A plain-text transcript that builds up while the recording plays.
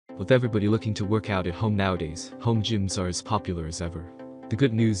With everybody looking to work out at home nowadays, home gyms are as popular as ever. The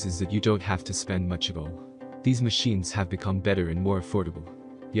good news is that you don't have to spend much at all. These machines have become better and more affordable.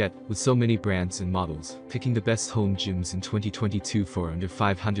 Yet, with so many brands and models, picking the best home gyms in 2022 for under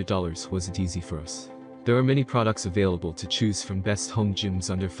 $500 wasn't easy for us. There are many products available to choose from, best home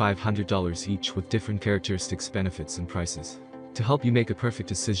gyms under $500 each, with different characteristics, benefits and prices. To help you make a perfect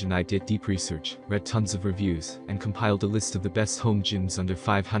decision, I did deep research, read tons of reviews, and compiled a list of the best home gyms under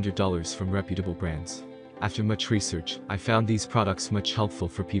 $500 from reputable brands. After much research, I found these products much helpful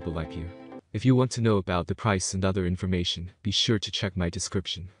for people like you. If you want to know about the price and other information, be sure to check my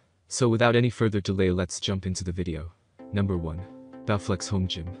description. So without any further delay, let's jump into the video. Number 1. Bowflex Home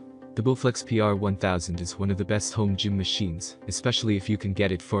Gym. The Bowflex PR1000 is one of the best home gym machines, especially if you can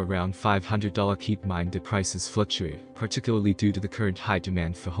get it for around $500. Keep in mind that prices fluctuate, particularly due to the current high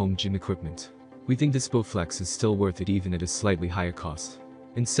demand for home gym equipment. We think this Bowflex is still worth it even at a slightly higher cost.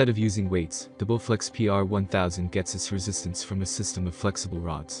 Instead of using weights, the Bowflex PR1000 gets its resistance from a system of flexible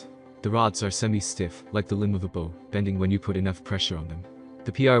rods. The rods are semi-stiff, like the limb of a bow, bending when you put enough pressure on them.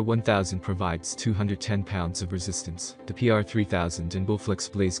 The PR1000 provides 210 pounds of resistance. The PR3000 and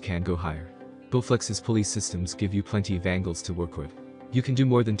Bowflex Blaze can go higher. Bowflex's pulley systems give you plenty of angles to work with. You can do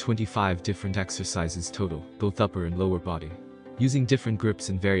more than 25 different exercises total, both upper and lower body. Using different grips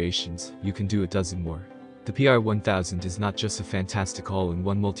and variations, you can do a dozen more. The PR1000 is not just a fantastic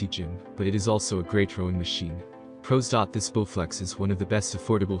all-in-one multi-gym, but it is also a great rowing machine. Pros. This Bowflex is one of the best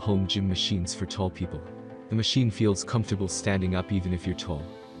affordable home gym machines for tall people. The machine feels comfortable standing up even if you're tall.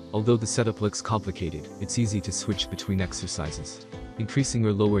 Although the setup looks complicated, it's easy to switch between exercises. Increasing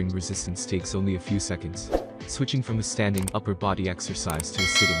or lowering resistance takes only a few seconds. Switching from a standing upper body exercise to a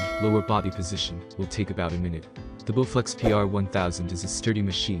sitting lower body position will take about a minute. The Bowflex PR1000 is a sturdy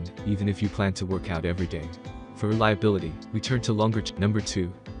machine, even if you plan to work out every day. For reliability, we turn to longer. Number 2.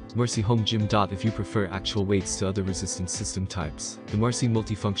 Marcy Home Gym. If you prefer actual weights to other resistance system types, the Marcy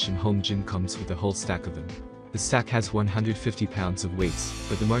Multifunction Home Gym comes with a whole stack of them. The stack has 150 pounds of weights,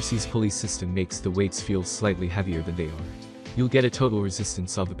 but the Marcy's pulley system makes the weights feel slightly heavier than they are. You'll get a total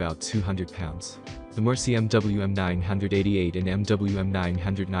resistance of about 200 pounds. The Marcy MWM988 and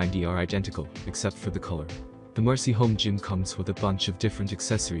MWM990 are identical, except for the color. The Marcy Home Gym comes with a bunch of different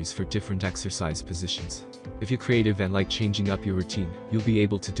accessories for different exercise positions. If you're creative and like changing up your routine, you'll be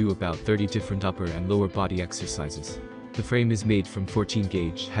able to do about 30 different upper and lower body exercises. The frame is made from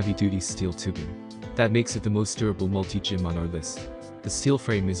 14-gauge heavy-duty steel tubing. That makes it the most durable multi-gym on our list. The steel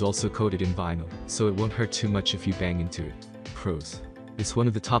frame is also coated in vinyl, so it won't hurt too much if you bang into it. Pros. It's one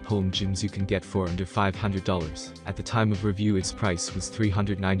of the top home gyms you can get for under $500. At the time of review, its price was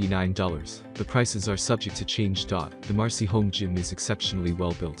 $399. The prices are subject to change. The Marcy Home Gym is exceptionally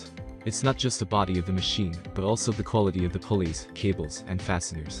well built. It's not just the body of the machine, but also the quality of the pulleys, cables, and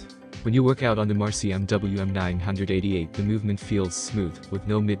fasteners. When you work out on the Marcy MWM988, the movement feels smooth, with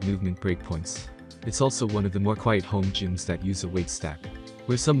no mid-movement breakpoints. It's also one of the more quiet home gyms that use a weight stack.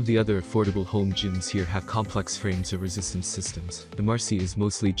 Where some of the other affordable home gyms here have complex frames or resistance systems, the Marcy is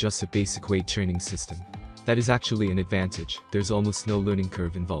mostly just a basic weight training system. That is actually an advantage. There's almost no learning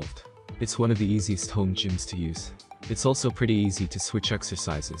curve involved. It's one of the easiest home gyms to use. It's also pretty easy to switch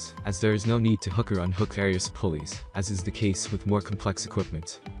exercises, as there is no need to hook or unhook various pulleys, as is the case with more complex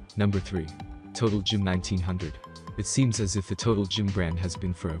equipment. Number 3. Total Gym 1900. It seems as if the Total Gym brand has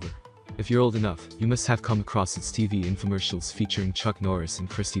been forever. If you're old enough, you must have come across its TV infomercials featuring Chuck Norris and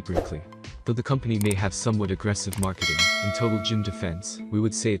Christy Brinkley. Though the company may have somewhat aggressive marketing, in Total Gym defense, we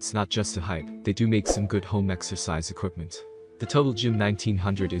would say it's not just a hype. They do make some good home exercise equipment. The Total Gym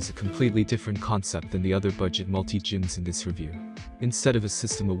 1900 is a completely different concept than the other budget multi-gyms in this review. Instead of a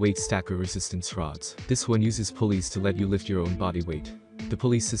system of weight stack or resistance rods, this one uses pulleys to let you lift your own body weight. The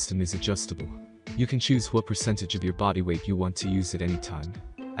pulley system is adjustable. You can choose what percentage of your body weight you want to use at any time.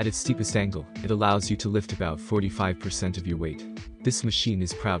 At its steepest angle, it allows you to lift about 45% of your weight. This machine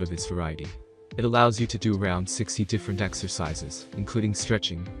is proud of its variety. It allows you to do around 60 different exercises, including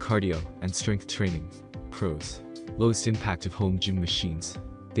stretching, cardio, and strength training. Pros. Lowest impact of home gym machines.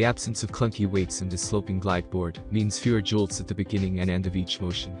 The absence of clunky weights and the sloping glide board means fewer jolts at the beginning and end of each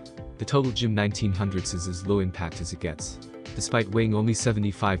motion. The Total Gym 1900 is as low impact as it gets. Despite weighing only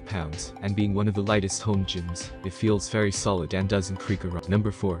 75 pounds and being one of the lightest home gyms, it feels very solid and doesn't creak around.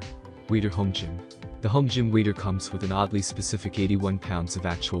 Number 4. Weighter Home Gym. The Home Gym Weighter comes with an oddly specific 81 pounds of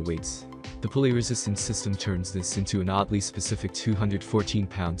actual weights. The pulley resistance system turns this into an oddly specific 214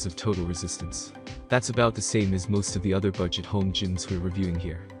 pounds of total resistance. That's about the same as most of the other budget home gyms we're reviewing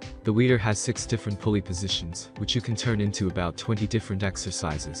here. The Weighter has 6 different pulley positions, which you can turn into about 20 different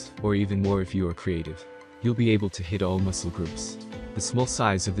exercises, or even more if you are creative. You'll be able to hit all muscle groups. The small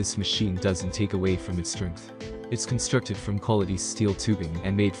size of this machine doesn't take away from its strength. It's constructed from quality steel tubing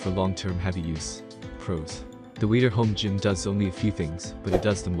and made for long-term heavy use. Pros. The Weighter Home Gym does only a few things, but it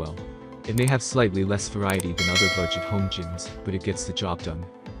does them well. It may have slightly less variety than other budget home gyms, but it gets the job done.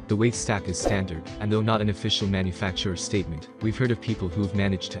 The weight stack is standard, and though not an official manufacturer statement, we've heard of people who've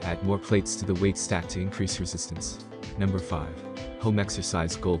managed to add more plates to the weight stack to increase resistance. Number 5. Home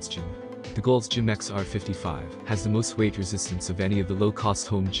Exercise Gold's Gym. The Gold's Gym XR55 has the most weight resistance of any of the low-cost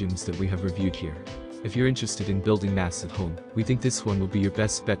home gyms that we have reviewed here. If you're interested in building mass at home, we think this one will be your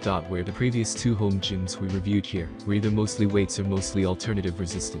best bet. Where the previous 2 home gyms we reviewed here were either mostly weights or mostly alternative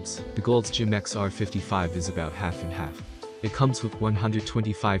resistance, the Gold's Gym XR55 is about half and half. It comes with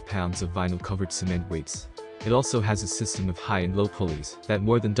 125 pounds of vinyl-covered cement weights. It also has a system of high and low pulleys that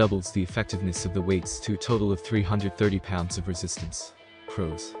more than doubles the effectiveness of the weights to a total of 330 pounds of resistance.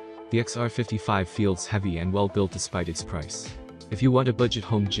 Pros. The XR55 feels heavy and well built despite its price. If you want a budget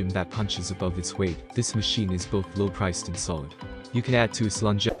home gym that punches above its weight, this machine is both low-priced and solid. You can add to its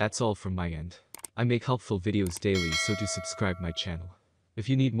longevity. That's all from my end. I make helpful videos daily, so do subscribe my channel. If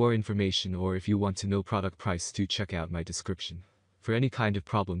you need more information or if you want to know product price, do check out my description. For any kind of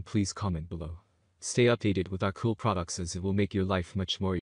problem, please comment below. Stay updated with our cool products, as it will make your life much more easier.